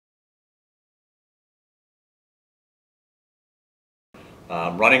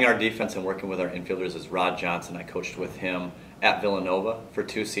Running our defense and working with our infielders is Rod Johnson. I coached with him at Villanova for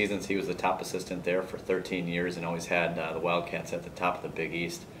 2 seasons. He was the top assistant there for 13 years and always had the Wildcats at the top of the Big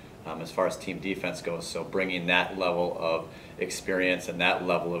East as far as team defense goes. So bringing that level of experience and that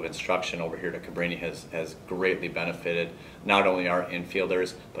level of instruction over here to Cabrini has greatly benefited not only our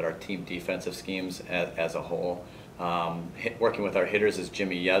infielders but our team defensive schemes as a whole. Working with our hitters is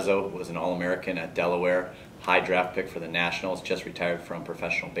Jimmy Yezzo, who was an All-American at Delaware, high draft pick for the Nationals, just retired from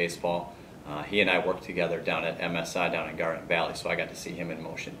professional baseball. He and I worked together down at MSI down in Garden Valley, so I got to see him in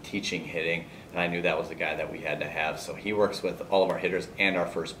motion teaching hitting, and I knew that was the guy that we had to have. So he works with all of our hitters and our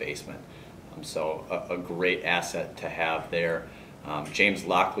first baseman. So a great asset to have there. James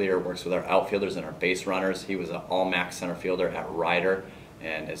Locklear works with our outfielders and our base runners. He was an all-MAC center fielder at Ryder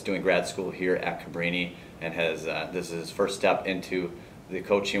and is doing grad school here at Cabrini, and has this is his first step into the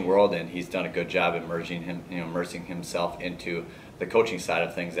coaching world, and he's done a good job immersing himself into the coaching side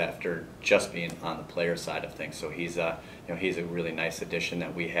of things after just being on the player side of things. So he's he's a really nice addition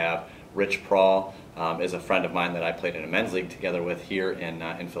that we have. Rich Prawl is a friend of mine that I played in a men's league together with here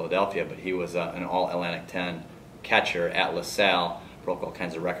in Philadelphia, but he was an All-Atlantic 10 catcher at LaSalle, broke all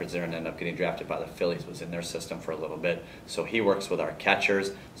kinds of records there and ended up getting drafted by the Phillies, was in their system for a little bit. So he works with our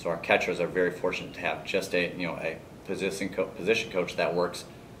catchers. So our catchers are very fortunate to have just a position coach that works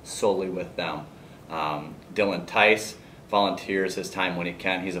solely with them. Dylan Tice volunteers his time when he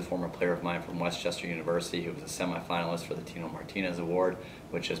can. He's a former player of mine from Westchester University who was a semifinalist for the Tino Martinez Award,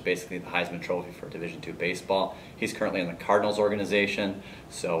 which is basically the Heisman Trophy for Division II baseball. He's currently in the Cardinals organization,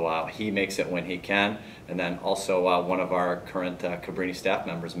 so he makes it when he can. And then also one of our current Cabrini staff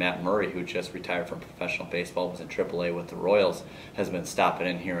members, Matt Murray, who just retired from professional baseball, was in AAA with the Royals, has been stopping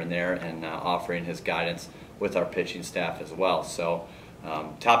in here and there and offering his guidance with our pitching staff as well. So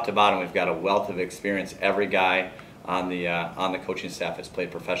top to bottom, we've got a wealth of experience. Every guy on the coaching staff has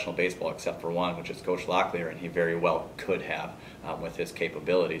played professional baseball except for one, which is Coach Locklear, and he very well could have with his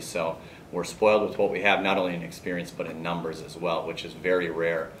capabilities. So we're spoiled with what we have, not only in experience but in numbers as well, which is very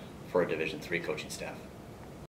rare for a Division III coaching staff.